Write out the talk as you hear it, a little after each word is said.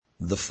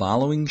The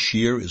following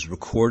shir is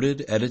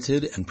recorded,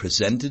 edited, and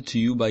presented to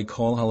you by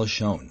Kol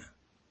Halashon.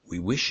 We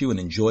wish you an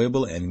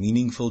enjoyable and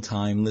meaningful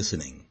time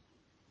listening.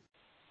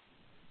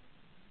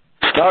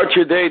 Start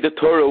your day the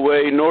Torah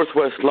way,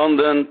 Northwest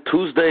London,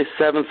 Tuesday,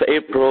 7th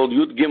April,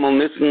 Yud Gimel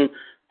Nissen,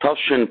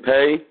 Tafshin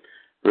Pei,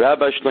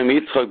 Rabbi Shlomo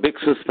Yitzchak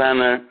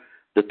Bixenspanner,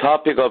 the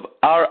topic of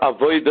our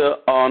Avodah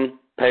on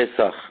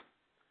Pesach.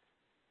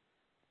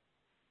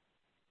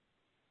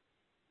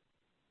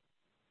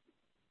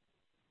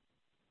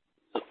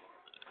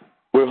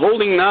 We're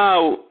holding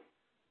now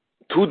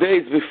 2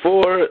 days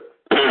before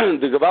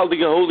the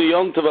Gewaltige Holy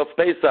Yom Tov of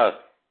Pesach.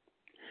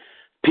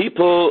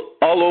 People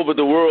all over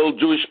the world,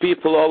 Jewish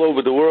people all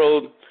over the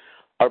world,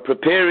 are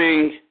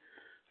preparing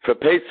for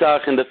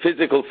Pesach in the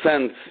physical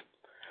sense.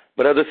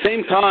 But at the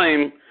same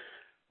time,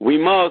 we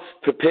must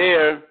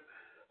prepare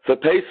for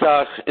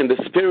Pesach in the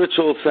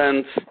spiritual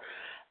sense,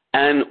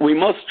 and we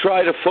must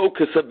try to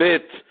focus a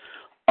bit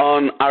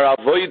on our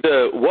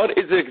Avodah. What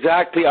is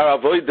exactly our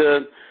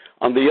Avodah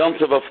on the Yom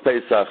Tov of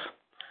Pesach?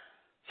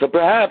 So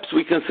perhaps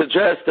we can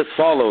suggest as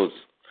follows.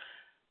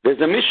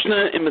 There's a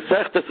Mishnah in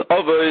Masechtas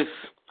Avos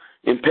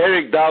in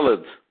Perik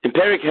Daled, in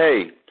Perik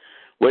Hey,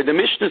 where the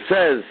Mishnah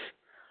says,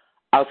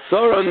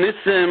 Asara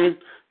Nisim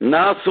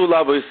Nasu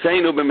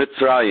Lavoseinu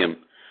b'Mitzrayim.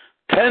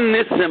 10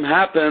 Nisim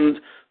happened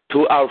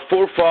to our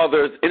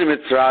forefathers in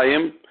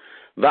Mitzrayim,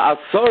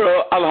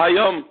 Va'asara al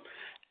Hayom,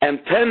 and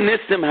 10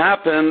 Nisim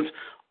happened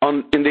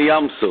in the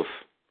Yam Suf.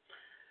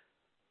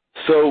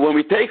 So when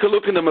we take a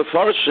look in the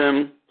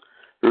Mefarshim,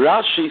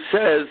 Rashi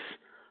says,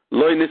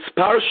 Lo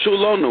nispar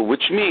shulonu,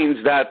 which means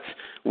that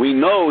we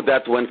know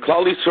that when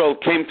Klal Yisrael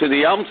came to the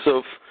Yam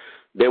Suf,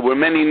 there were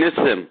many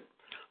Nisim.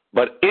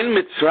 But in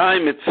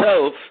Mitzrayim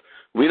itself,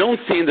 we don't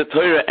see in the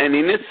Torah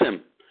any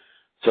Nisim.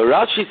 So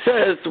Rashi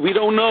says, we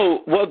don't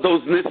know what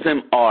those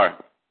Nisim are.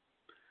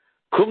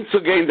 Kum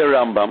Tzugein the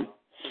Rambam,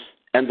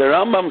 and the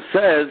Rambam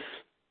says,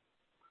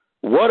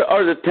 what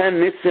are the 10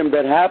 Nisim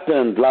that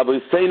happened,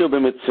 Lavoseinu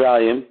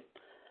b'Mitzrayim?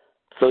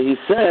 So he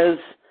says,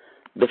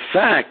 the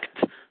fact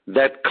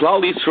that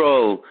Klal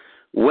Yisrael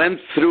went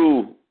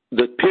through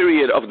the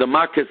period of the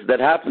Makkos that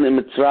happened in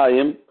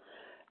Mitzrayim,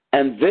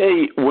 and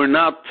they were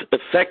not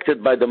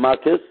affected by the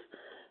Makkos,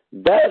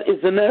 that is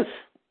a nes.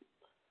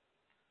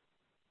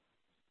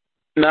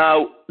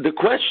 Now, the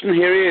question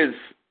here is,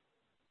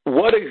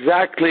 what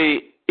exactly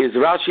is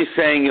Rashi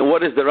saying, and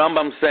what is the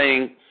Rambam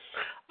saying?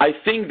 I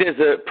think there's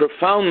a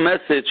profound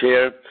message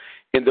here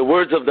in the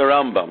words of the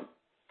Rambam.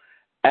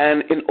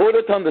 And in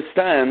order to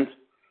understand,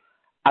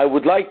 I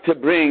would like to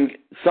bring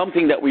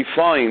something that we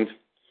find,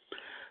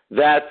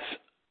 that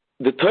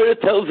the Torah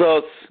tells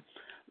us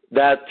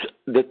that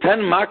the 10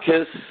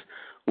 Makkos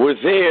were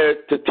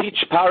there to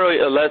teach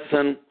Paroi a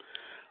lesson.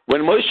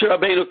 When Moshe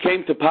Rabbeinu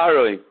came to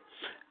Paroi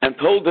and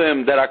told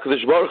him that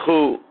HaKadosh Baruch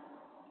Hu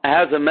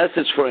has a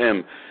message for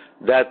him,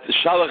 that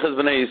Shalach es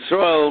Bnei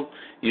Yisrael,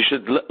 you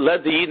should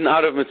let the Yidden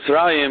out of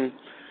Mitzrayim.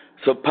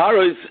 So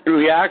Paroi's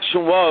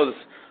reaction was,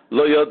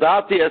 Lo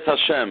Yodati es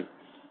Hashem.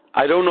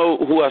 I don't know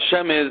who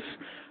Hashem is,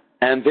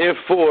 and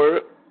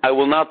therefore I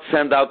will not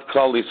send out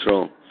Klal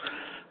Yisrael.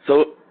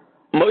 So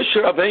Moshe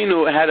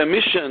Rabbeinu had a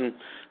mission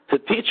to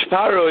teach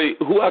Paroi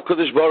who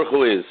HaKadosh Baruch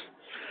Hu is.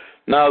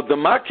 Now the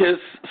Makkos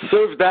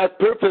served that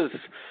purpose.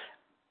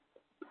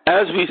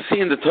 As we see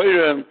in the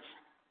Torah,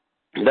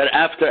 that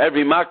after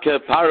every Makkah,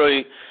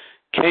 Paroi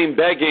came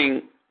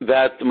begging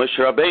that Moshe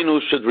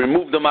Rabbeinu should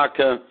remove the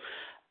Makkah,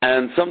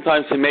 and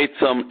sometimes he made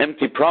some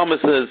empty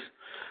promises.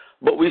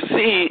 But we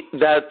see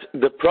that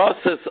the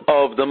process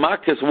of the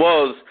Makkos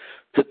was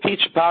to teach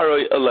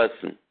Paroi a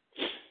lesson.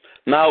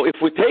 Now, if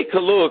we take a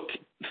look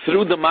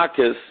through the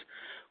Makkos,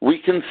 we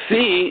can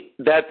see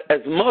that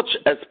as much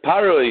as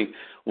Paroi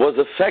was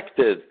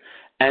affected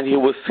and he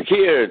was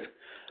scared,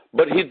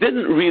 but he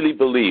didn't really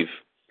believe.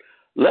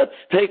 Let's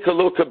take a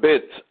look a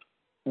bit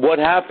what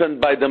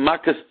happened by the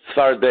Makkos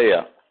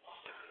Tzfardeya.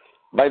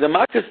 By the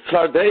Makkos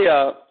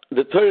Tzfardeya,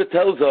 the Torah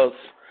tells us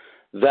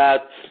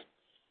that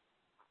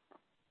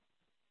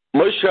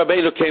Moshe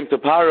Rabbeinu came to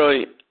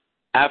Paroi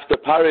after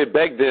Paroi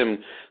begged him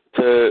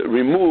to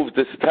remove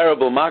this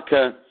terrible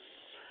Makkah,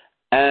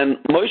 and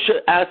Moshe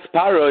asked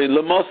Paroi,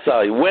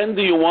 Lemosai, when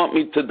do you want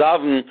me to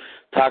daven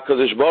to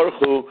HaKadosh Baruch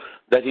Hu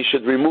that he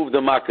should remove the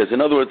Makkahs? In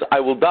other words,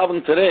 I will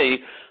daven today,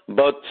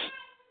 but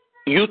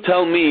you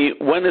tell me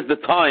when is the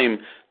time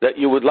that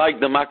you would like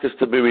the Makkahs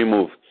to be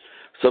removed.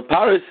 So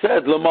Paroi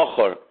said,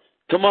 Lemochor,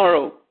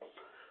 tomorrow.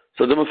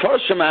 So the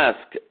Mefarshim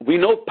ask, we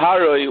know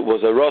Paroi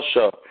was a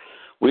Rasha,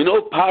 we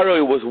know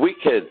Paroi was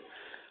wicked,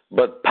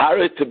 but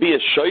Paroi to be a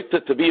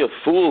shoita, to be a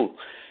fool,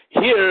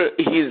 here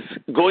he's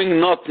going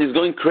nuts, he's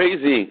going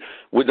crazy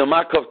with the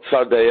Makkah of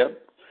Tzfardeya,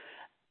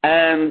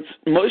 and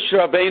Moshe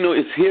Rabbeinu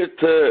is here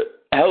to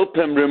help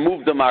him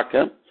remove the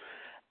Makkah.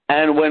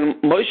 And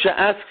when Moshe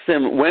asks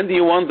him, when do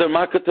you want the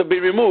Makkah to be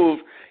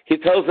removed, he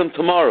tells him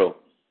tomorrow.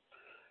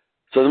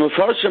 So the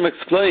Mefarshim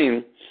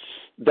explain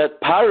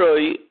that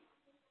Paroi,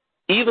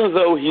 even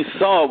though he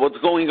saw what's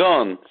going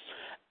on,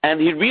 and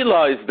he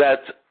realized that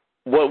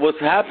what was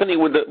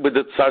happening with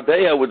the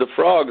Tzardeya, with the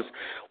frogs,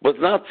 was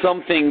not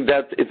something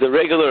that is a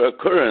regular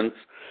occurrence,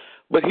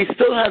 but he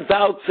still had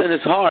doubts in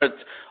his heart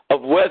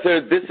of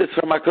whether this is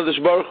from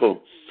HaKadosh Baruch Hu.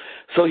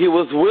 So he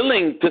was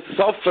willing to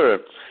suffer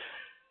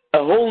a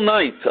whole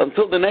night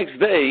until the next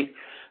day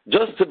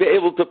just to be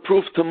able to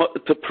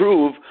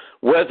prove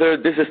whether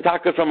this is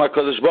taka from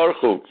HaKadosh Baruch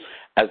Hu.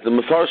 As the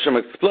Mefarshim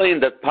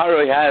explained, that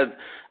Paroi had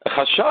a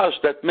chashash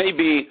that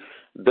maybe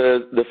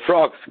the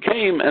frogs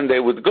came and they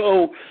would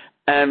go,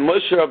 and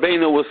Moshe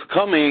Rabbeinu was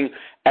coming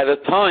at a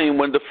time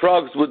when the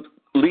frogs would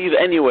leave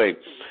anyway.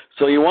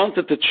 So he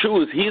wanted to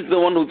choose. He's the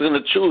one who's going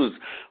to choose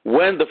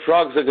when the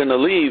frogs are going to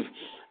leave,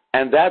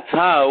 and that's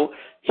how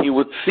he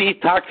would see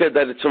taka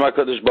that it's from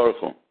HaKadosh Baruch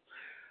Hu.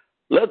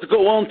 Let's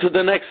go on to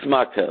the next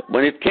makkah.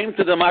 When it came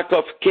to the makkah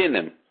of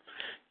Kinim,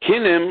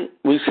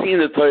 we see in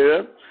the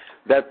Torah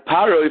that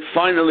Paroi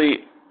finally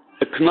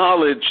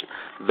acknowledged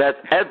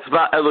that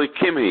Etzba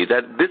Elohimi,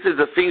 that this is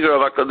the finger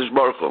of HaKadosh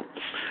Baruch Hu.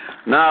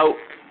 Now,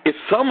 if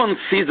someone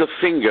sees a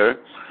finger,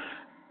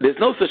 there's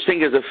no such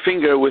thing as a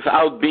finger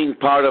without being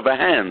part of a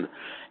hand.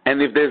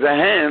 And if there's a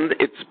hand,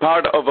 it's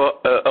part of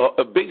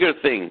a bigger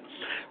thing.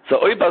 So,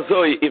 Oy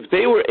Bazoi, if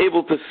they were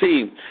able to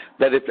see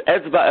that it's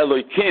Etzba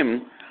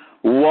Elohim,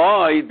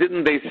 why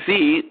didn't they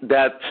see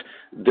that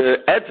the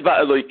Etzba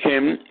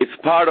Elohim is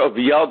part of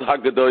Yad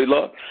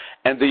HaGadolah,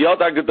 and the Yad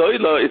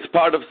HaGadolah is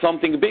part of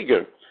something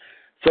bigger?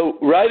 So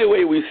right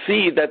away we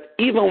see that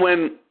even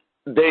when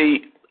they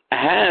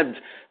had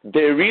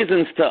their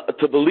reasons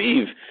to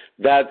believe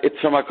that it's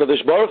from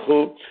HaKadosh Baruch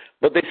Hu,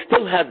 but they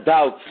still had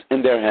doubts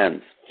in their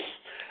hands.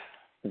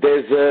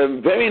 There's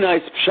a very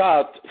nice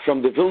pshat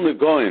from the Vilna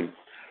Gaon,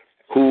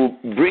 who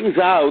brings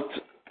out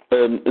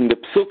in the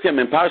Psukim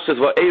in Parshas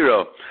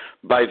Va'era,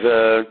 by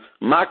the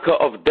Makkah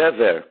of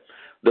Dever.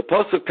 The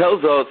Pasuk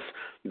tells us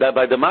that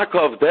by the Makkah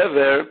of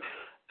Dever,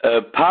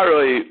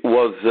 Paroi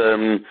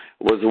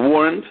was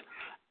warned,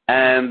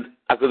 and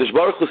HaKadosh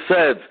Baruch Hu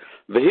said,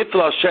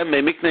 "V'hifla Hashem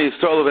me'miknei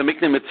Yisrael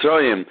ve'miknei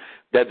Mitzrayim,"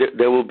 that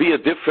there will be a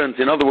difference.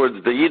 In other words,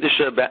 the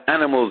Yiddish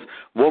animals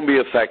won't be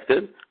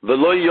affected.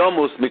 V'lo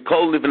yomus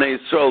mikol livnei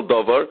Yisrael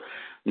dover,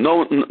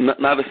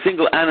 not a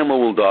single animal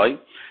will die.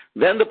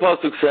 Then the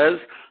Pasuk says,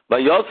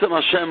 "Vayosem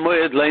Hashem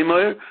moed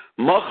leimoyer,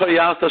 mocher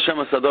yas Hashem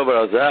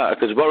asadover hazeh."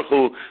 HaKadosh Baruch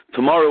Hu,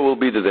 tomorrow will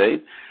be the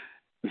day.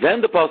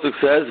 Then the Pasuk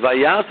says,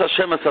 "Vayas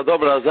Hashem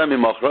asadover hazeh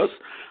mimochros."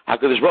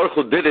 HaKadosh Baruch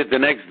Hu did it the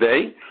next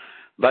day.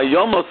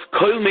 Vayomos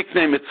kol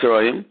miknei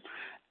Mitzrayim,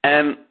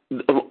 and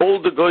all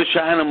the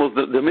goyisha animals,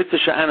 the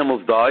mitzvah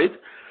animals died.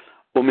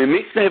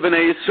 Umimiknei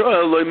b'nei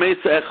Yisrael lo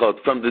meisa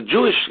echad. From the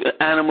Jewish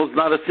animals,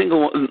 not a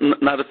single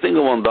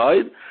one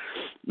died.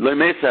 Lo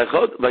meisa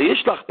echad.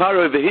 Vayishlach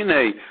Paroi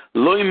v'hinei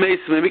lo meis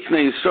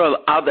mimiknei Yisrael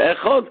ad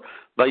echad.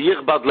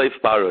 Vayichbad leif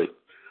Paroi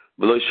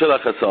v'lo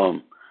yishelach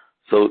hasam.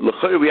 So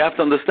we have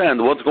to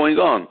understand what's going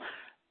on.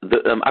 The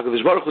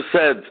HaKadosh Baruch Hu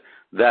said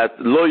that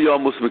lo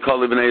yomus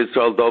mikol b'nei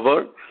Yisrael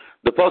dover.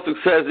 The pasuk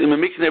says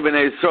imimiknei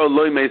b'nei Yisrael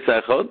lo meis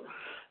echad.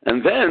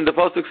 And then the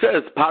pasuk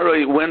says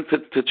Paroi went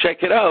to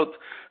check it out.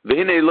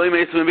 V'hinei lo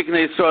meis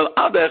mimiknei Yisrael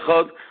ad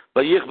echad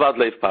vayichbad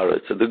leif Paroi.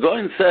 So the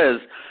Gaon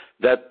says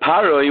that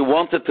Paroi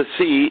wanted to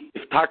see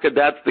if taka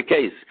that's the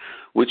case,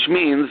 which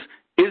means,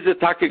 is the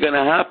taka going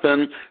to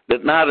happen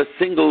that not a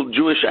single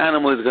Jewish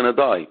animal is going to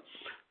die?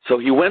 So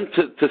he went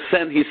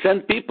he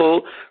sent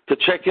people to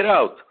check it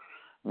out.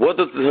 What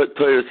does the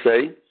Torah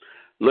say?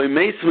 Lo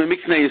meis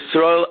mimiknei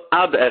Yisrael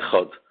ad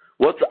echad.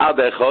 What's ad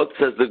echad?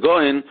 Says the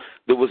Gaon,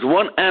 there was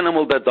one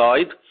animal that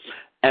died,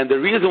 and the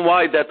reason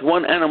why that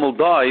one animal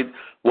died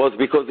was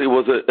because it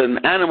was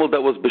an animal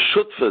that was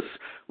beshutfus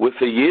with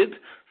a yid,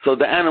 so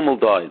the animal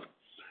died.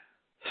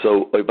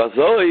 So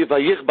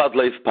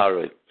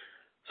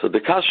so the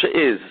kasha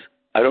is,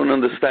 I don't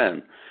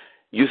understand.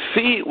 You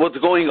see what's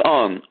going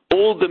on.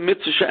 All the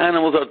mitzvah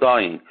animals are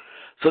dying.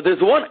 So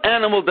there's one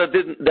animal that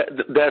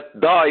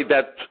died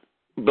that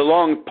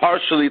belonged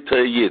partially to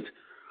a yid.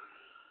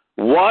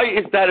 Why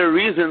is that a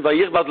reason?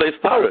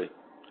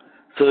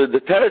 So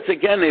the teretz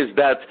again is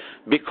that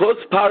because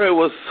Paroi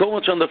was so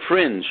much on the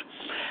fringe,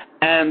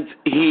 and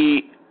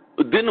he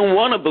didn't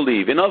want to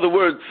believe. In other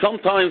words,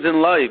 sometimes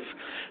in life,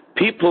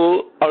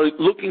 people are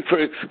looking for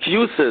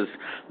excuses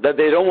that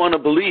they don't want to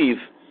believe.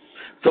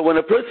 So when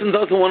a person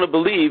doesn't want to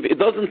believe, it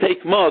doesn't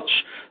take much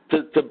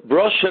to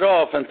brush it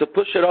off and to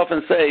push it off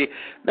and say,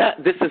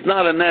 that this is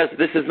not a nest,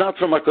 this is not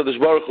from HaKadosh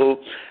Baruch Hu.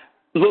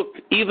 Look,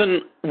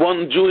 even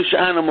one Jewish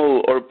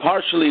animal or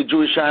partially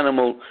Jewish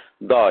animal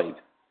died.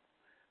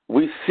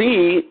 We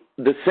see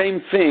the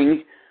same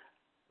thing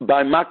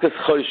by Makas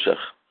Choshech.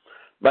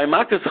 By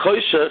Makas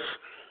Choshech,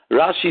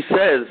 Rashi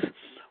says,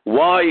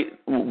 what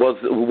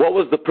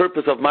was the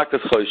purpose of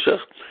Makas Choshech?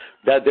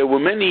 That there were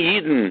many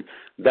Yidden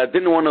that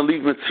didn't want to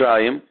leave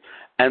Mitzrayim,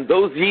 and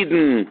those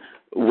Yidden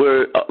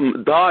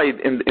died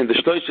in the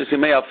Shloishes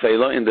Yimei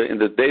Afela, in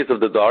the days of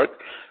the dark.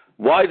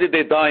 Why did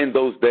they die in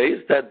those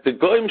days? That the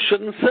Goyim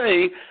shouldn't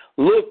say,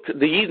 look,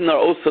 the Yidden are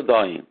also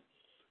dying.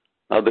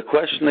 Now the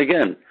question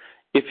again,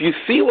 if you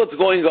see what's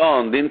going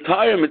on, the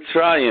entire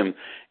Mitzrayim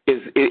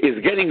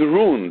is getting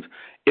ruined.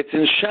 It's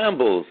in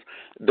shambles.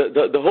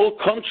 The whole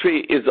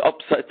country is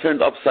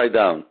turned upside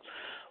down.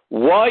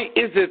 Why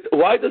does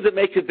it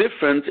make a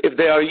difference if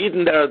there are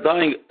Yidden that are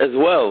dying as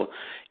well?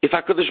 If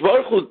HaKadosh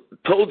Baruch Hu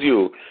told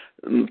you,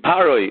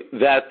 Paroi,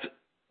 that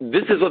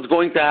this is what's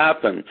going to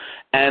happen,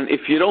 and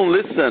if you don't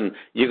listen,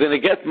 you're going to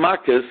get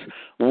makas,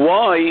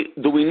 why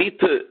do we need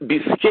to be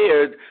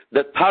scared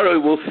that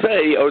Paroi will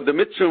say, or the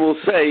Mitzvah will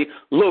say,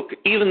 look,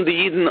 even the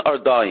Yidden are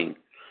dying?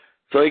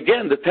 So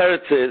again, the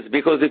teretz is,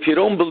 because if you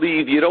don't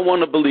believe, you don't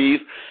want to believe,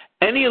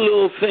 any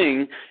little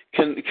thing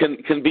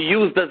can be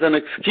used as an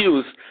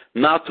excuse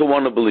not to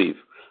want to believe.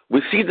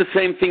 We see the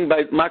same thing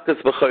by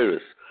Makas B'Chayris.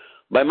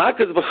 By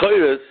Makas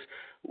B'Chayris,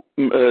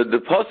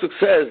 the pasuk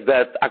says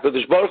that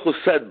HaKadosh Baruch Hu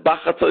said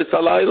Bachatois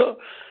Alayla,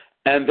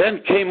 and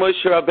then came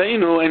Moshe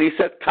Rabbeinu and he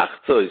said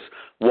Kachtois.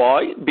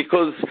 Why?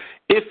 Because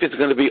if it's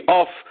going to be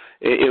off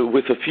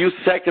with a few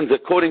seconds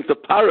according to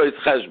Paro's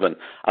cheshbon,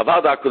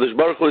 Avad HaKadosh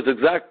Baruch Hu is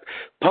exact,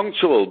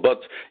 punctual, but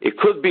it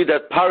could be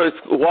that Paro's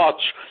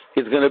watch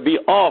is going to be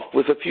off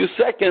with a few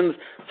seconds,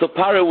 so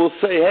Paro will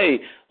say, hey,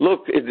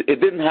 look, it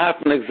didn't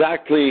happen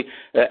exactly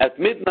at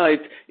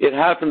midnight, it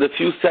happened a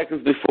few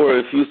seconds before,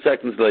 a few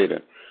seconds later.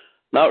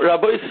 Now,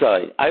 Rabbi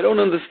Isai, I don't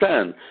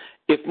understand.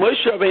 If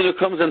Moshe Rabbeinu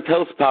comes and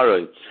tells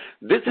Paro,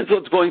 this is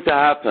what's going to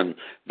happen,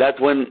 that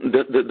when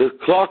the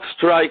clock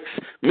strikes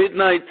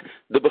midnight,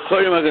 the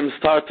Bechorim are going to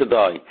start to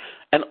die.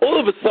 And all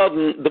of a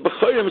sudden, the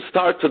Bechorim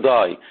start to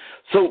die.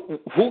 So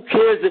who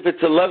cares if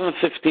it's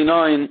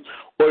 11:59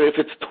 or if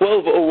it's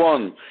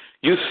 12:01?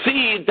 You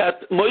see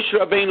that Moshe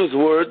Rabbeinu's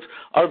words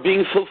are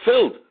being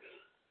fulfilled.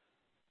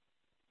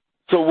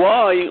 So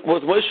why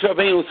was Moshe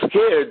Rabbeinu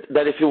scared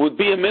that if it would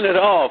be a minute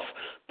off,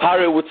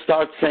 Paro would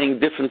start saying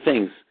different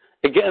things?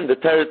 Again, the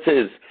teretz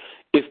is,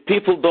 if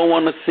people don't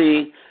want to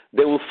see,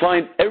 they will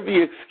find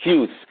every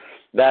excuse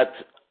that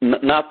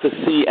not to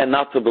see and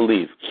not to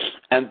believe.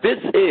 And this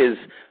is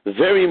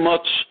very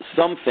much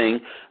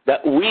something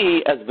that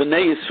we as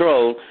Bnei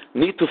Yisrael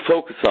need to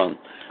focus on.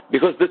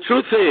 Because the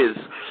truth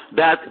is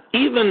that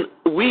even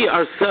we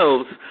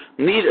ourselves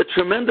need a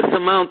tremendous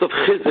amount of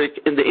chizik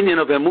in the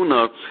inyan of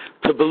emunah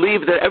to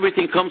believe that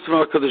everything comes from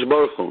HaKadosh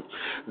Baruch Hu.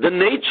 The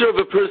nature of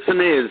a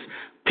person is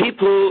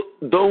people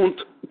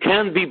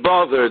can't be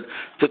bothered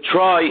to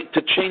try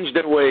to change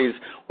their ways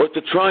or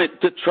to try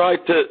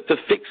to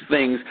fix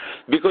things,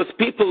 because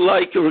people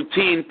like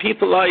routine,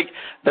 people like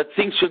that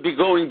things should be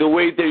going the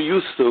way they're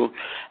used to.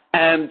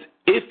 And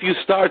if you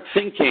start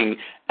thinking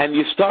and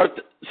you start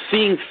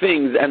seeing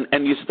things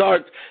and you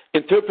start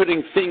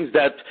interpreting things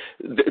that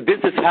this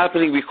is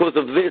happening because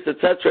of this,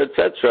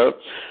 etc.,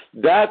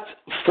 that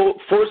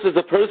forces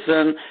a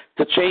person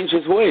to change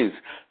his ways.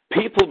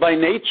 People by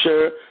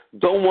nature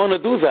don't want to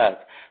do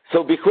that.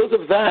 So because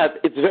of that,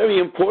 it's very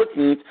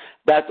important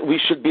that we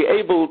should be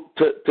able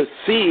to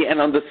see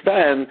and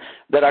understand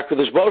that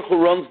HaKadosh Baruch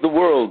Hu runs the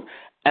world.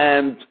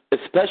 And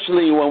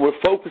especially when we're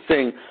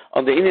focusing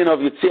on the inyan of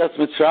Yetzias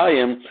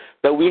Mitzrayim,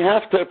 that we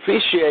have to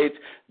appreciate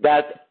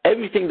that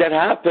everything that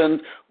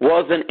happened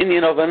was an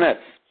inyan of Anes.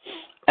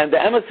 And the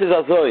emes is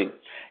azoi.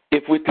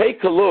 If we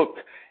take a look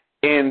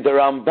in the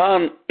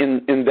Ramban,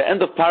 in the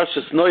end of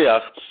Parshas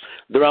Noach,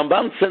 the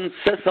Ramban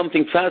says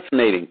something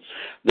fascinating.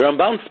 The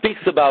Ramban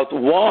speaks about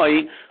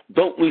why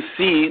don't we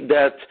see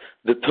that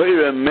the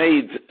Torah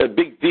made a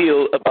big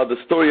deal about the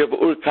story of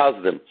Ur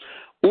Kasdim.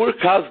 Ur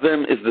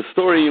Kasdim is the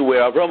story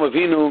where Avraham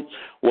Avinu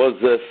was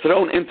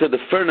thrown into the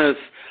furnace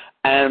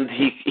and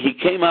he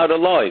came out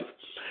alive.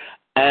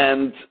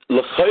 And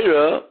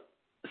l'chayra,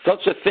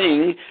 such a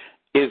thing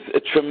is a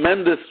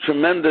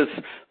tremendous,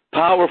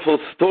 powerful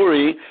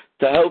story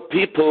to help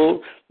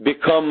people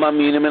become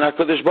Maminim in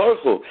HaKadosh Baruch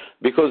Hu.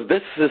 Because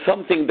this is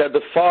something that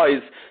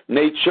defies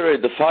nature,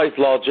 it defies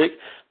logic.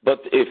 But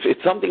if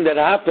it's something that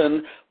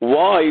happened,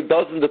 why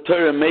doesn't the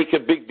Torah make a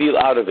big deal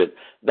out of it?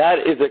 That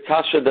is a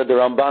kasha that the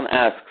Ramban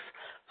asks.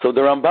 So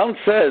the Ramban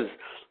says,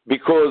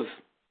 because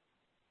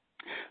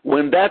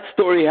when that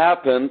story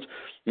happened,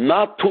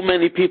 not too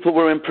many people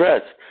were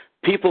impressed.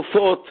 People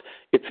thought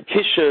it's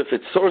kishuf,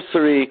 it's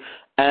sorcery,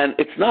 and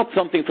it's not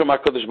something from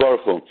HaKadosh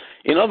Baruch Hu.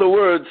 In other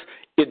words,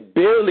 it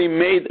barely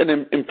made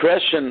an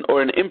impression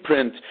or an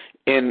imprint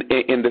in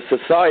the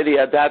society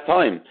at that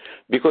time,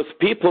 because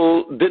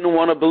people didn't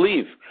want to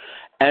believe.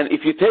 And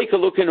if you take a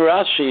look in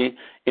Rashi,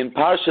 in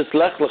Parshas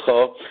Lech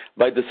Lecha,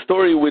 by the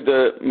story with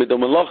the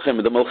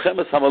Melochem, the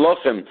Melchemes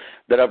HaMelochem,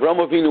 that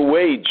Avraham Avinu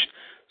waged,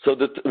 so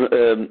that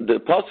the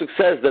pasuk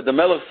says that the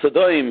Melech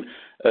Sodoim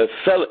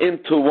fell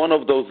into one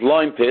of those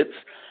lime pits,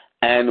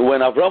 and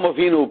when Avraham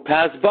Avinu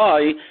passed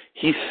by,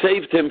 he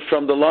saved him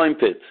from the lime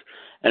pits.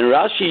 And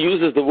Rashi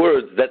uses the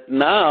words that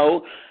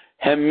now,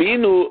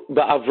 Heminu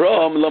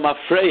ba'Avraham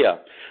l'mafreya,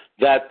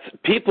 that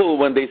people,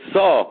 when they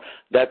saw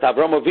that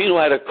Avraham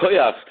Avinu had a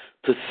koyach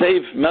to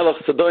save Melech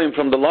Sodoim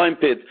from the lime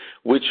pit,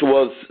 which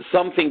was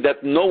something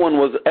that no one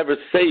was ever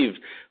saved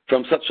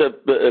from such a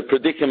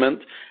predicament,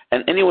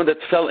 and anyone that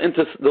fell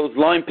into those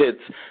lime pits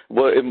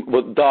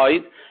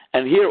died.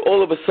 And here,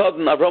 all of a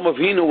sudden, Avraham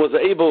Avinu was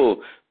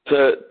able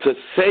to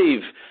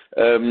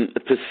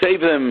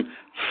save them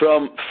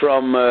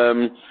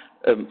to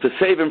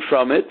save him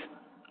from it.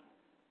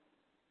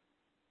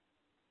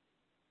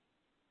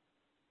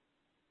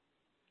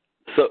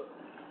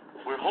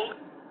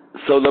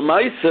 So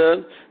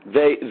Lamaisa,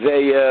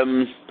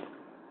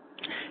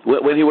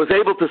 when he was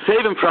able to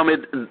save him from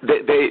it,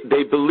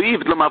 they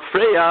believed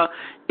Lamafreya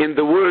in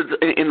the words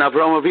in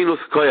Avraham Avinu's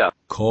Koyach.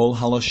 Kol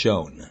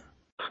Halashon.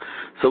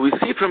 So we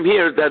see from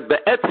here that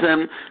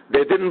Be'etzem,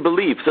 they didn't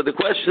believe. So the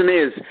question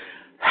is,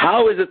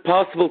 how is it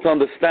possible to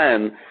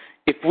understand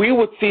if we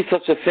would see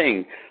such a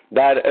thing,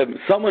 that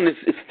someone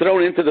is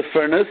thrown into the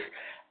furnace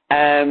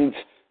and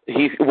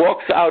he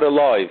walks out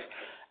alive,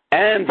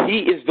 and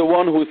he is the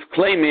one who's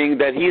claiming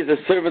that he is a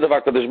servant of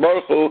HaKadosh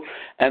Baruch Hu,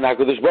 and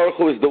HaKadosh Baruch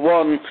Hu is the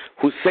one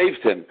who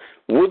saved him?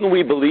 Wouldn't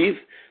we believe?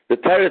 The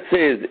Teretz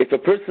is, if a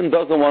person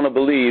doesn't want to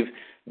believe,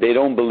 they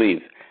don't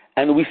believe.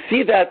 And we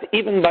see that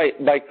even by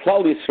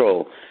Klal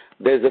Yisrael.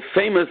 There's a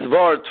famous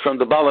word from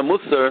the Bala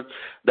Musar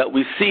that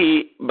we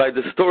see by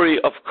the story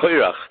of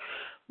Korach.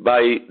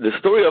 By the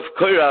story of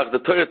Korach, the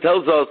Torah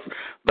tells us,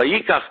 by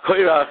Yikach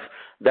Korach,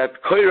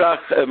 that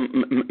Korach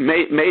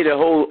made a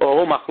whole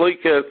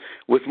machloike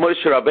with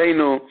Moshe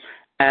Rabbeinu,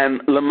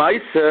 and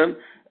Lemaisa,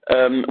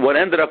 what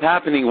ended up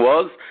happening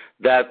was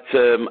that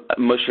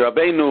Moshe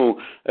Rabbeinu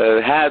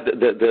had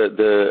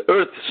the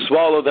earth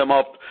swallow them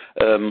up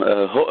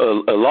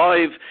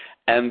alive,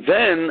 and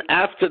then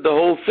after the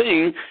whole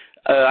thing,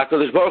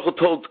 HaKadosh Baruch Hu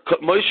told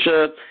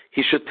Moshe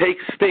he should take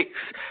sticks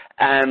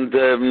and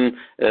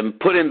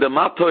put in the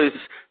matos,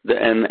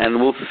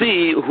 and we'll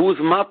see whose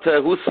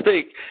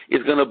stick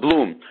is going to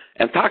bloom.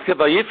 And Takeh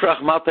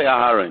Vayifrach Matei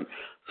Aharon.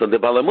 So the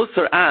Bala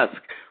Musar asked,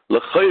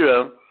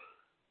 L'chayra,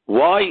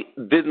 why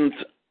didn't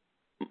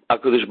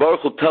HaKadosh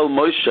Baruch Hu tell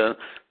Moshe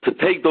to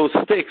take those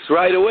sticks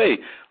right away?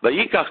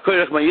 Vayikach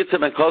Korach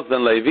Mayitzem and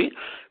Kozdan Levi.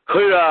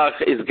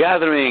 Korach is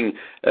gathering,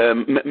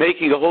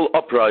 making a whole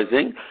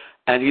uprising,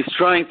 and he's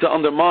trying to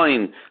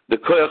undermine the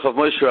Korach of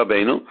Moshe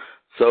Rabbeinu.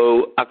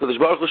 So HaKadosh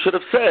Baruch Hu should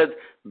have said,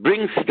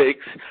 bring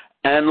sticks,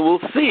 and we'll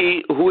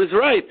see who is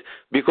right,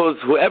 because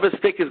whoever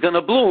stick is going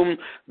to bloom,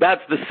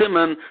 that's the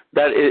siman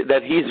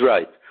that he's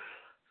right.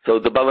 So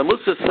the Bala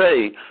Musar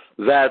say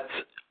that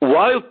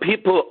while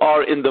people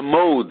are in the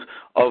mode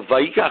of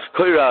Vayikach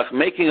Korach,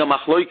 making a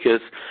machloikis,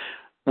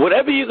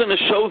 whatever you're going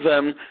to show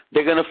them,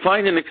 they're going to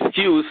find an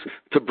excuse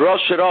to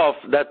brush it off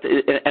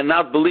and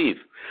not believe.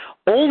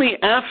 Only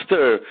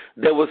after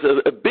there was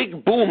a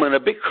big boom and a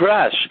big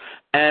crash,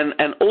 and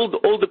all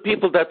the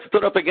people that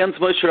stood up against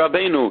Moshe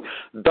Rabbeinu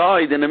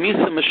died in a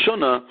Misa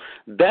Meshuna,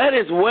 that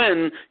is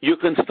when you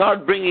can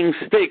start bringing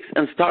sticks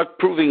and start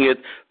proving it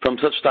from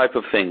such type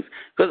of things.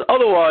 Because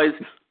otherwise,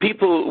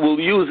 people will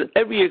use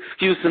every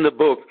excuse in the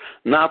book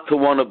not to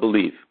want to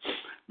believe.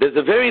 There's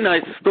a very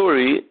nice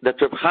story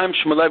that Reb Chaim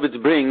Shmulevitz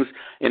brings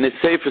in his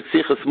Sefer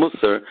Sichas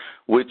Musar,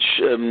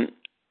 which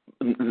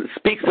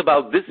speaks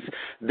about this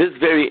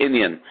very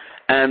inyan.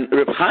 And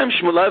Reb Chaim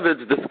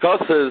Shmulevitz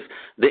discusses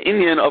the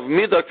inyan of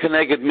midah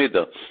keneged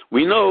midah.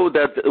 We know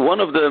that one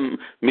of the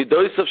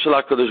midos of Shel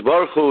HaKadosh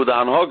Baruch Hu, the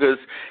anhogas,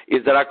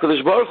 is that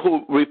HaKadosh Baruch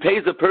Hu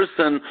repays a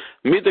person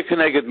midah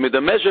keneged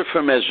midah, measure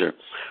for measure.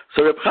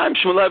 So Reb Chaim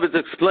Shmulevitz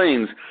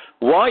explains,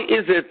 why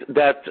is it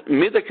that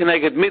midah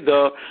keneged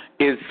midah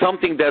is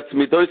something that's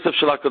midos of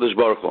Shel HaKadosh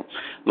Baruch Hu?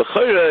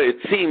 L'chayra, it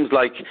seems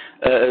like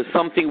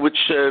something which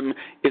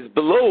is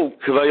below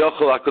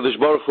Kvayochel HaKadosh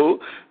Baruch Hu,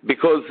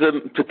 because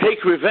to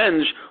take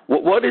revenge,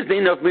 what is the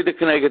end of midah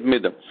keneged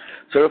midah?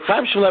 So Reb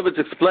Chaim Shmulevitz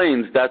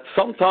explains that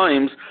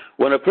sometimes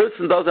when a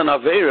person does an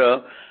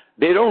avera,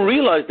 they don't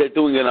realize they're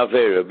doing an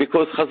avera,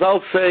 because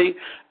Chazal say,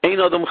 Ein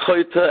adam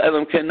choyte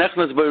elam ken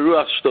nechnas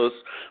b'ruach shtos,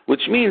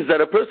 which means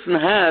that a person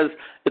has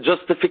a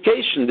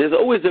justification. There's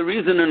always a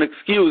reason and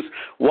excuse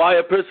why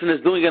a person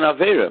is doing an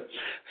avera.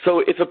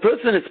 So if a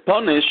person is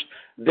punished,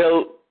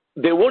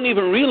 they won't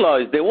even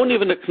realize, they won't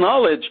even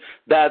acknowledge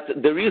that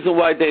the reason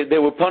why they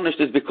were punished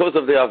is because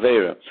of the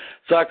avera.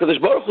 So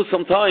HaKadosh Baruch Hu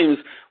sometimes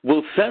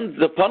will send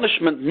the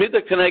punishment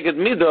midah keneged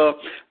midah,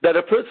 that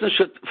a person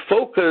should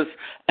focus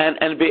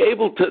and be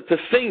able to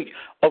think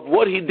of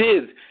what he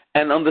did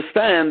and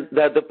understand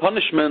that the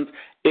punishment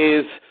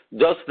is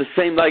just the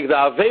same like the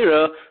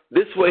avera.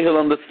 This way he'll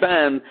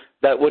understand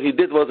that what he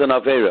did was an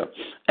avera.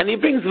 And he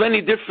brings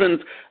many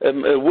different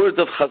words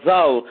of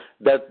Chazal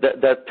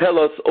that tell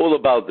us all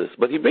about this.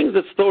 But he brings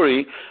a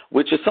story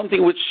which is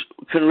something which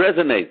can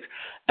resonate.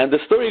 And the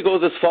story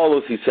goes as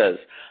follows, he says.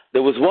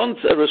 There was once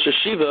a Rosh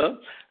Hashiva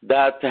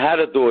that had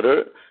a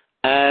daughter,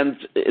 and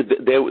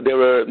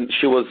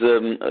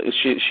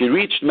she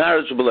reached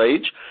marriageable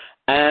age,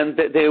 and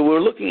they were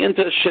looking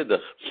into a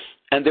shidduch.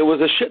 And there was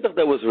a shidduch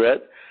that was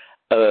read,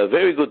 a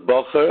very good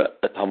bocher,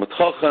 a Talmud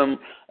Chacham,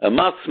 a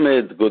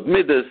Masmid, good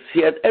midas.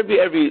 He had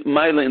every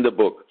mile in the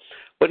book.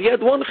 But he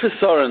had one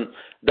chisaron,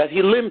 that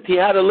he limped, he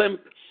had a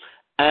limp.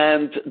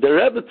 And the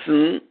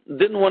Rebbetzin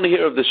didn't want to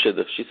hear of the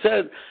shidduch. She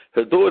said,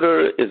 her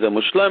daughter is a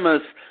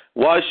mushlemes,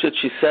 why should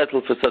she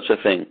settle for such a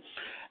thing?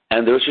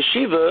 And the Rosh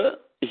Hashiva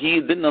he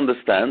didn't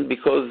understand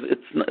because it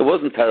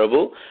wasn't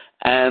terrible,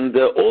 and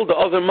all the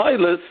other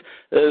milas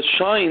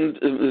shined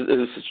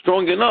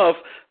strong enough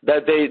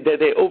that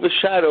they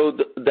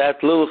overshadowed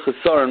that little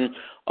chesron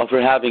of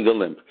her having a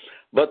limp.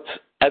 But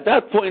at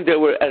that point, they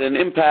were at an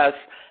impasse,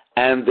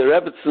 and the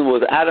Rebbetzin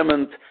was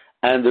adamant,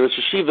 and the Rosh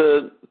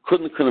Hashiva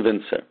couldn't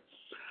convince her.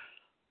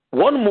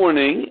 One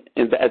morning,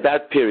 at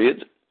that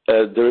period,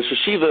 the Rosh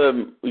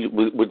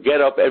Hashiva would get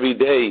up every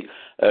day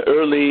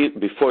early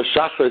before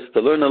Shacharis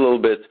to learn a little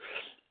bit,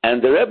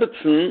 and the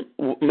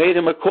Rebbetzin made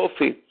him a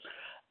coffee.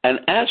 And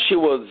as she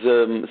was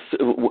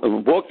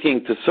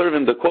walking to serve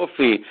him the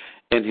coffee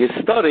in his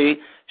study,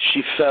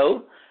 she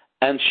fell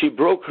and she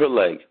broke her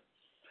leg.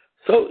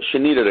 So she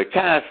needed a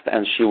cast,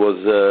 and she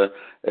was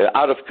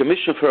out of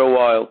commission for a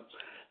while.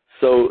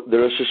 So the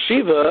Rosh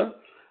Hashiva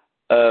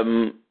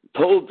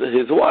told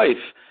his wife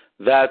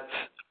that,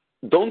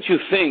 don't you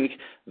think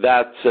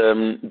that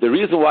the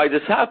reason why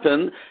this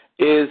happened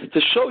is to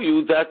show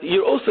you that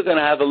you're also going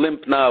to have a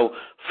limp now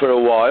for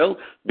a while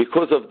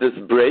because of this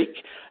break,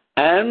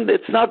 and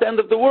it's not the end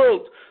of the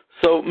world.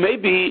 So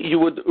maybe you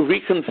would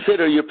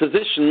reconsider your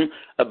position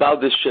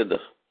about this shidduch.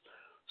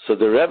 So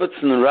the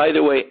Rebbetzin right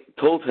away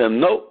told him,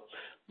 no,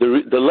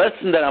 the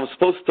lesson that I'm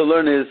supposed to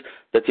learn is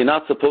that you're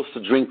not supposed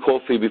to drink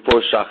coffee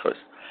before Shacharis.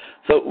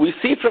 So we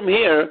see from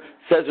here,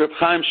 says Reb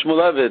Chaim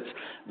Shmulevitz,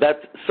 that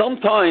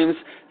sometimes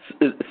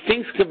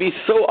things can be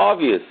so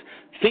obvious,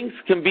 things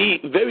can be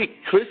very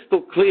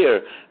crystal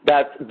clear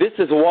that this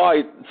is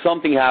why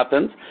something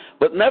happened,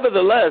 but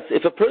nevertheless,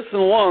 if a person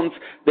wants,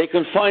 they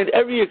can find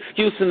every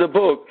excuse in the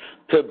book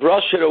to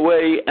brush it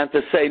away and to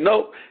say,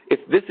 no,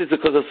 this is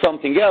because of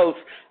something else,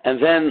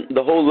 and then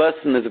the whole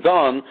lesson is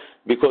gone,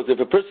 because if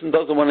a person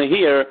doesn't want to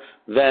hear,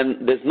 then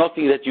there's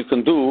nothing that you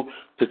can do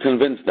to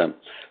convince them.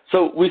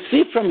 So we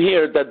see from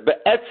here that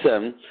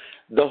Be'etzem,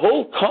 the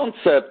whole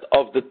concept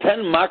of the 10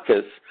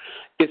 Makkos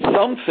is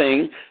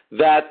something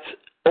that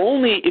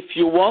only if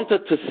you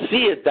wanted to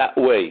see it that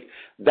way,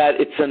 that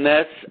it's a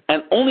nes,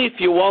 and only if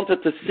you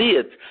wanted to see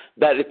it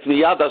that it's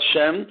Miyad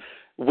Hashem,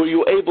 were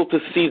you able to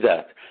see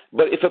that.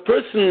 But if a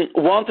person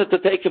wanted to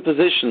take a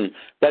position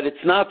that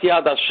it's not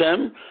Yad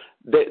Hashem,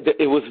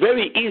 it was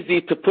very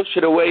easy to push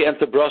it away and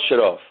to brush it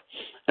off.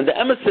 And the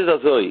emes is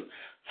azoi.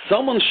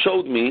 Someone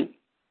showed me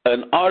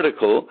an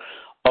article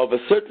of a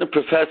certain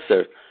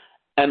professor,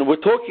 and we're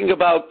talking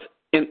about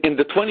in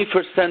the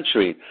 21st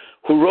century,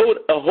 who wrote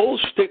a whole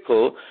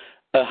shtickle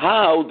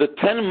how the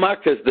 10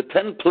 Makkos, the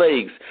 10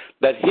 plagues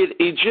that hit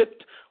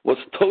Egypt was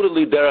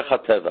totally derech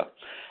hateva.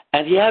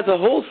 And he has a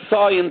whole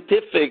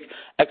scientific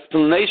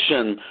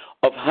explanation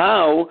of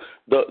how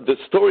the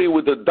story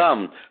with the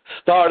dam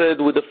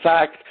started with the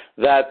fact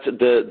that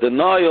the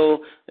Nile,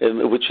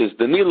 which is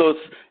the Nilus,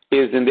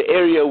 is in the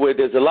area where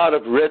there's a lot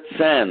of red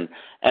sand.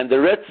 And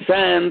the red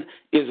sand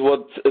is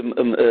what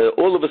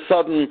all of a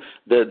sudden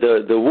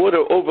the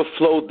water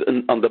overflowed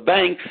on the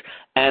banks,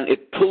 and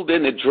it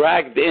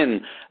dragged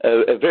in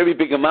a very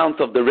big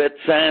amount of the red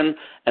sand,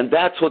 and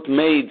that's what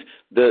made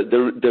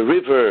the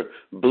river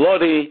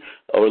bloody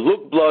or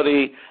look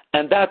bloody,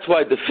 and that's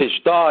why the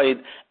fish died.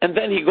 And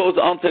then he goes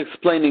on to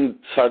explaining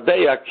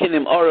Tzfardeya,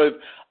 Kinim, Orev,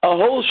 a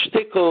whole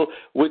shtickle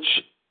which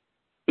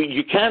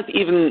you can't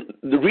even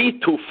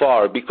read too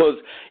far, because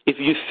if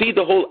you see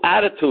the whole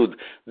attitude,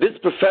 this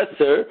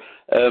professor,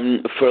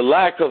 for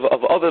lack of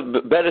other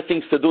better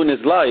things to do in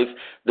his life,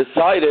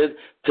 decided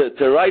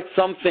to write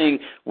something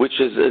which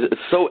is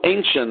so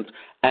ancient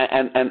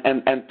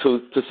and to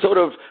sort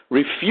of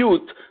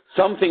refute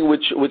something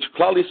which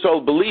Klal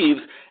Yisrael believes,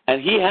 and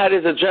he had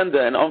his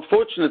agenda. And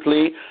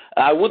unfortunately,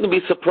 I wouldn't be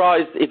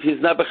surprised if he's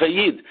Nebuch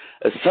Yid,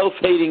 a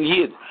self-hating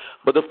Yid.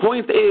 But the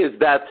point is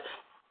that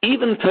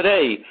even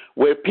today,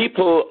 where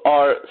people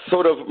are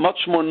sort of much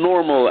more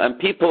normal and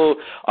people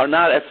are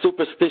not as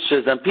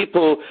superstitious, and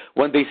people,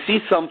 when they see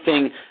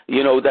something,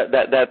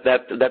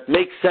 that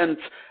makes sense,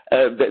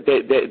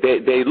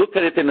 they look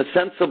at it in a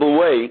sensible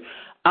way.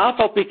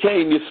 Afal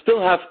Pikein, you still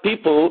have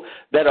people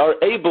that are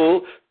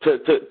able to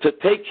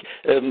take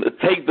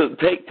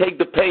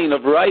the pain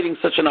of writing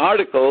such an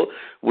article,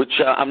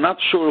 which I'm not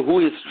sure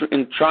who is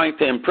trying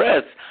to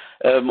impress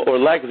or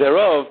lack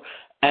thereof,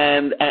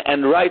 and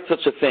write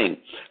such a thing.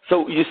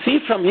 So you see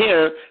from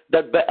here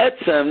that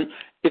Be'etzem,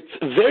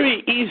 it's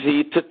very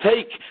easy to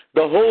take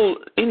the whole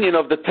Indian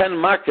of the 10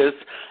 Makkos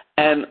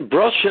and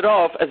brush it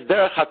off as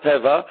derech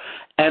hateva.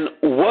 And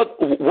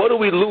what do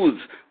we lose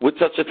with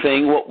such a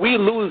thing? What we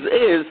lose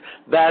is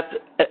that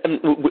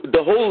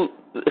the whole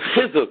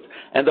chizuk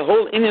and the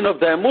whole Indian of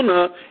the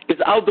Emunah is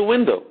out the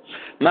window.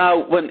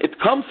 Now, when it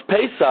comes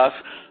Pesach,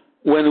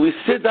 when we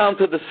sit down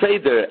to the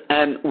Seder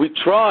and we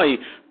try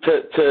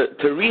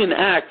to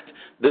reenact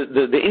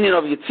the Indian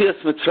of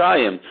Yetzias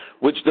Mitzrayim,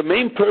 which the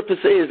main purpose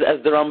is,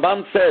 as the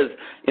Ramban says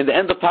in the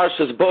end of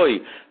Parshas Boi,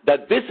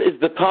 that this is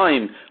the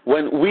time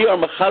when we are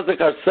mechazek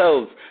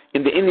ourselves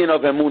in the Indian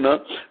of Emunah,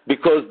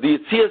 because the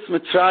Yetzias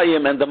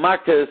Mitzrayim and the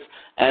Makkos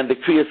and the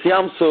Kriyas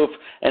Yamsuf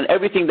and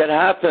everything that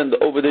happened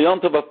over the Yom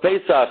Tov of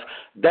Pesach,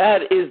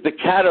 that is the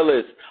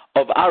catalyst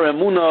of our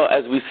emunah,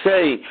 as we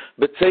say,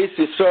 B'tzeis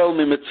Yisrael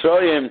mi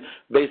Mitzrayim,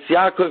 Beis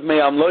Yaakov me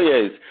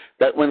Amloyes,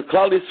 that when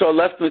Klal Yisrael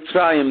left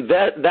Mitzrayim,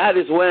 that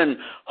is when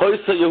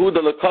Hoysa Yehuda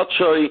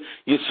Lekotshoi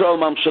Yisrael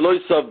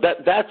Mamshaloisov,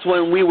 that's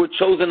when we were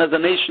chosen as a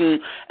nation,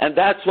 and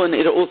that's when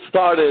it all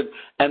started,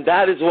 and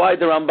that is why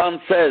the Ramban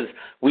says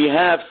we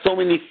have so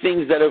many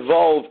things that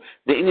evolve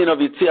the Indian of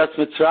Yitzias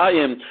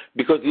Mitzrayim,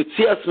 because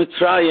Yitzias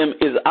Mitzrayim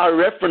is our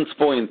reference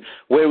point,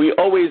 where we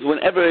always,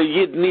 whenever a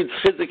Yid needs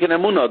Chizik and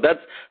Emunah, that's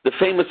the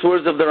famous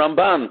words of the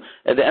Ramban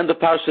at the end of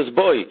Parshas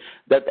Boy,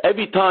 that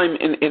every time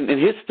in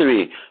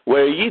history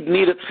where a Yid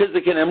needed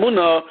Chizik and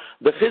Emunah,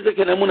 the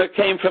Chizik and Emunah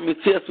came from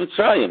Yitzias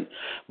Mitzrayim.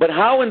 But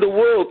how in the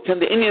world can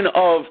the Indian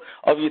of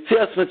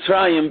Yitzias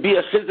Mitzrayim be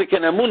a Chizik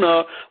and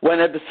Emunah when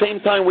at the same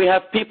time we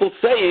have people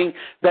saying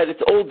that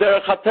it's all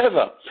Derech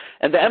HaTeva?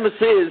 And the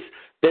emes is,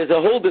 there's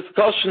a whole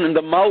discussion in the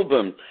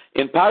Malbim,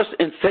 in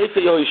Sefer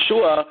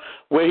Yehoshua,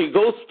 where he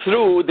goes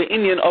through the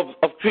Indian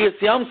of Kriyas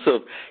Yamsuf.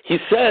 He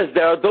says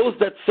there are those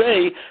that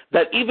say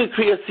that even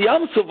Kriyas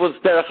Yamsuf was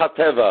Derech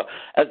HaTeva.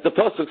 As the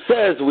Pasuk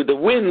says, with the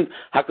wind,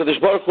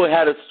 HaKadosh Baruch Hu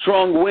had a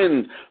strong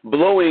wind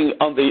blowing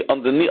on the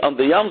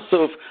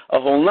Yamsuf a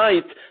whole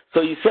night.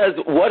 So he says,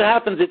 what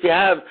happens if you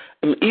have,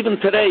 even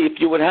today,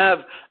 if you would have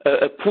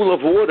a pool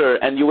of water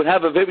and you would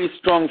have a very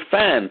strong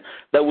fan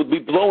that would be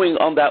blowing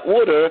on that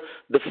water,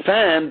 the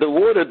fan, the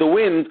water, the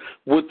wind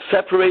would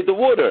separate the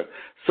water.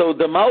 So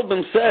the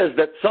Malbim says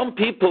that some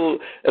people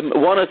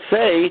want to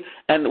say,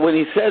 and when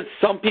he says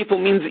some people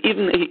means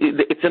even,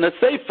 it's in a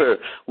sefer,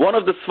 one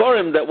of the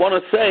Svarim that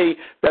want to say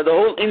that the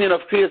whole Indian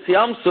of Kriyas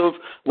Yamsuf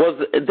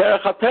was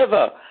Derech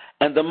HaTeva.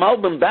 And the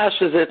Malbim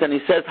bashes it, and he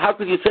says, how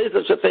could you say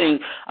such a thing?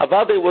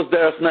 Avade was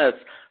Derech Nes.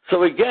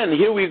 So again,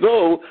 here we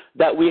go,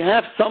 that we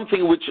have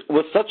something which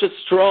was such a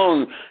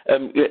strong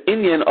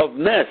Indian of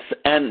Nes,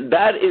 and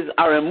that is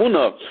our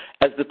emunah.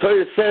 As the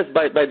Torah says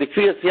by the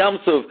Kriyas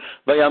Yamsuf,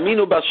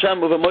 Vayaminu B'Hashem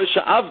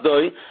U'V'Moshe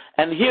Avdoi,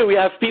 and here we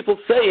have people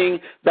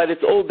saying that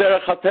it's all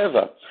Derech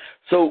HaTeva.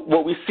 So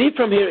what we see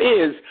from here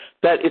is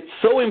that it's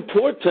so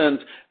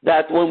important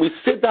that when we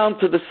sit down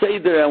to the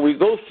Seder and we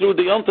go through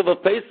the Yom Tov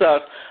of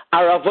Pesach,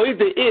 our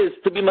avodah is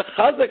to be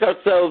mechazek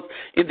ourselves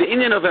in the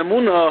Indian of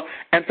Emunah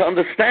and to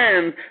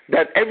understand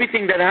that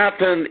everything that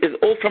happened is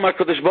all from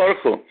HaKadosh Baruch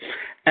Hu.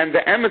 And the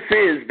emes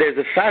is, there's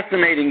a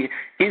fascinating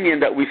Indian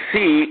that we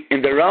see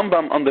in the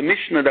Rambam on the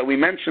Mishnah that we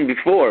mentioned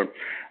before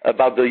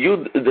about the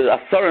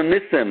Asar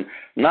Nisim,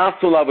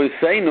 Nasu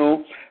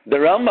Lavoseinu. The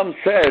Rambam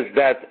says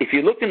that if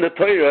you look in the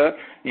Torah,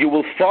 you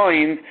will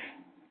find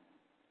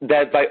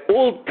that by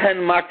all 10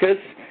 makkos,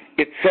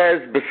 it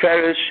says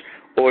Beferish,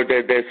 or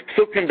there's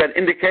psukim that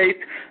indicate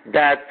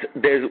that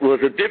there was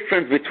a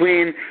difference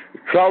between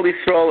Klal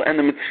Yisrael and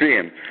the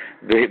Mitzrayim.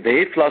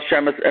 The Hifla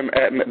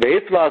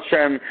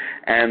Hashem,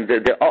 and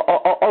the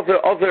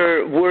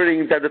other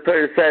wording that the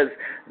Torah says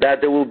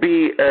that there will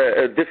be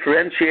a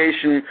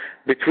differentiation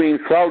between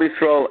Klal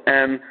Yisrael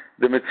and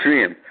the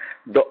Mitzrayim.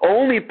 The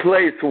only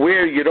place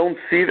where you don't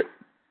see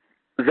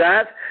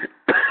that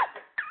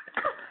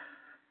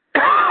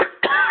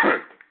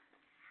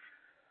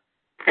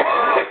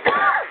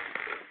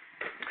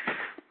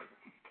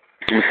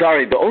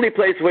the only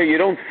place where you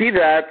don't see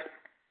that,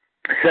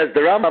 says the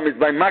Rambam, is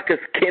by Makas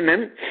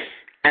Kinim,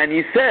 and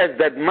he says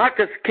that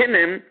Makas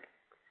Kinim,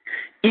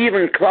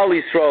 even Klal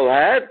Yisrael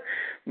had,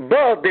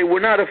 but they were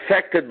not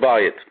affected by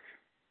it.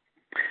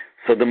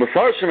 So the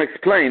Mefarshim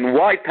explain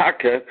why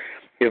Taka,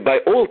 if by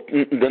all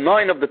the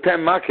 9 of the 10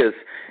 Makas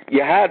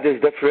you had this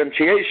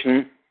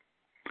differentiation,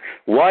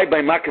 why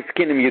by Makas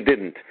Kinim you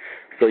didn't?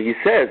 So he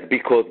says,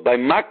 because by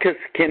Makas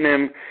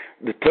Kinim,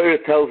 the Torah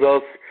tells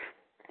us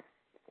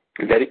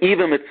that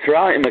even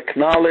Mitzrayim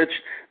acknowledged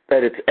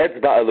that it's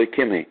Etzba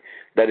Elokimi,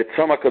 that it's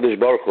from HaKadosh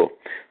Baruch Hu.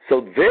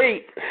 So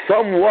they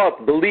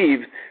somewhat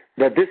believed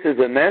that this is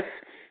a Nes,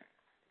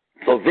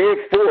 so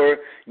therefore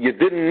you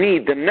didn't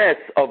need the Nes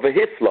of a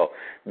Hifla,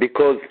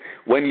 because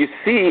when you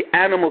see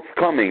animals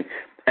coming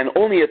and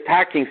only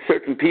attacking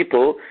certain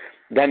people,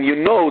 then you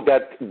know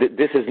that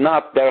this is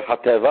not Derech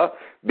HaTeva,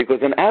 because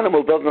an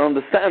animal doesn't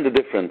understand the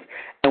difference.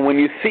 And when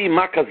you see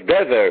Makas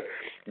Dever,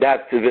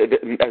 that,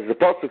 as the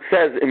Pasuk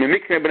says, in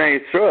Miknei B'nai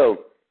Yisrael,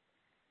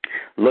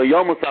 Lo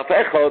Yomus Af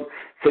Echad,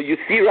 so you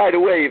see right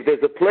away if there's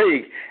a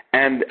plague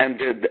and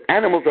the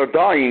animals are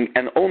dying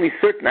and only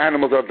certain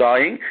animals are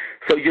dying,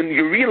 so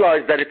you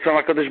realize that it's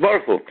from HaKadosh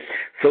Baruch Hu.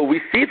 So we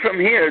see from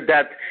here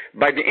that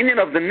by the Indian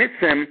of the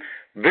Nitzim,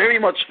 very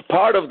much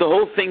part of the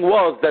whole thing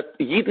was that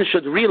Yidden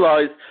should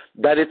realize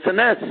that it's a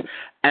Nes.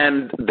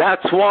 And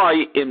that's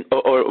why you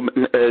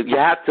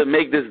had to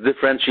make this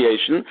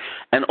differentiation.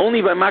 And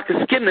only by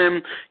Makas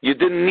Kinim, you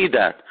didn't need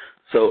that.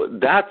 So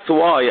that's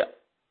why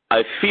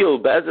I feel,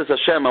 Be'ezus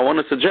Hashem, I want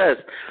to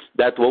suggest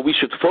that what we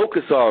should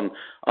focus on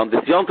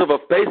this Yom Tov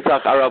of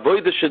Pesach, our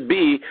avodah should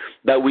be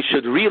that we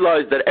should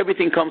realize that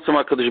everything comes from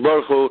HaKadosh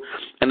Baruch Hu,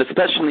 and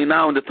especially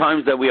now in the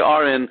times that we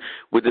are in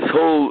with this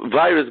whole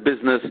virus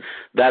business,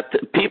 that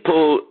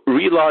people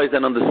realize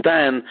and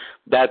understand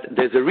that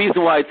there's a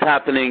reason why it's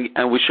happening,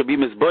 and we should be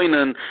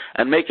misboinen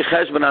and make a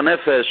cheshbon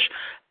hanefesh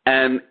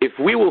And if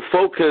we will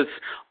focus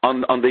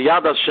on the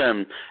Yad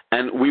Hashem,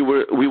 and we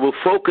will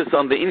focus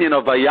on the Inyan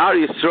of Vayar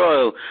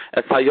Yisrael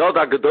as Hayod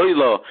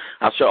HaGedoylo,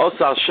 Asher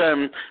Osa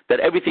Hashem, that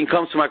everything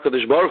comes from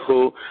HaKadosh Baruch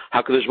Hu.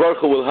 HaKadosh Baruch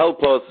Hu will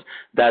help us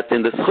that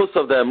in the schus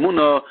of the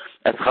Emunah,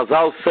 as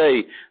Chazal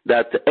say,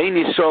 that Ein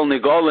Yisrael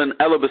Nigolen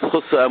Elo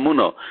B'schus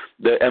Emunah.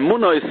 The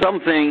Emunah is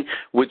something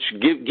which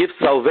gives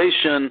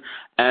salvation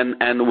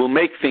and will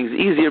make things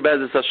easier,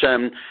 Be'ezus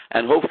Hashem,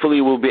 and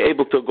hopefully we'll be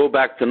able to go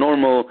back to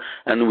normal,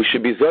 and we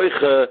should be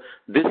Zoiche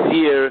this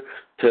year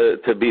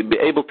to be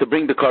able to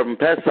bring the Korban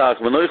Pesach,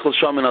 V'noichel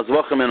Shomen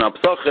Azvochem and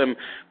Apsochim,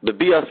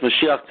 B'bias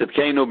Mashiach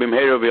Tzidkeinu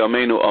B'mheira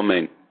V'yameinu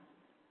Amen.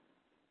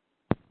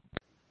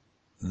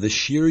 The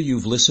shir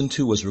you've listened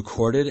to was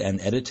recorded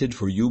and edited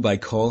for you by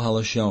Kol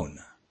Halashon.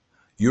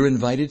 You're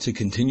invited to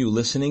continue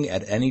listening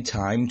at any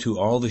time to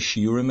all the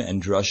shiurim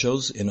and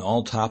drushos in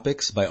all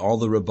topics by all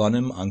the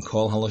Rabbanim on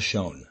Kol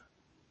Halashon.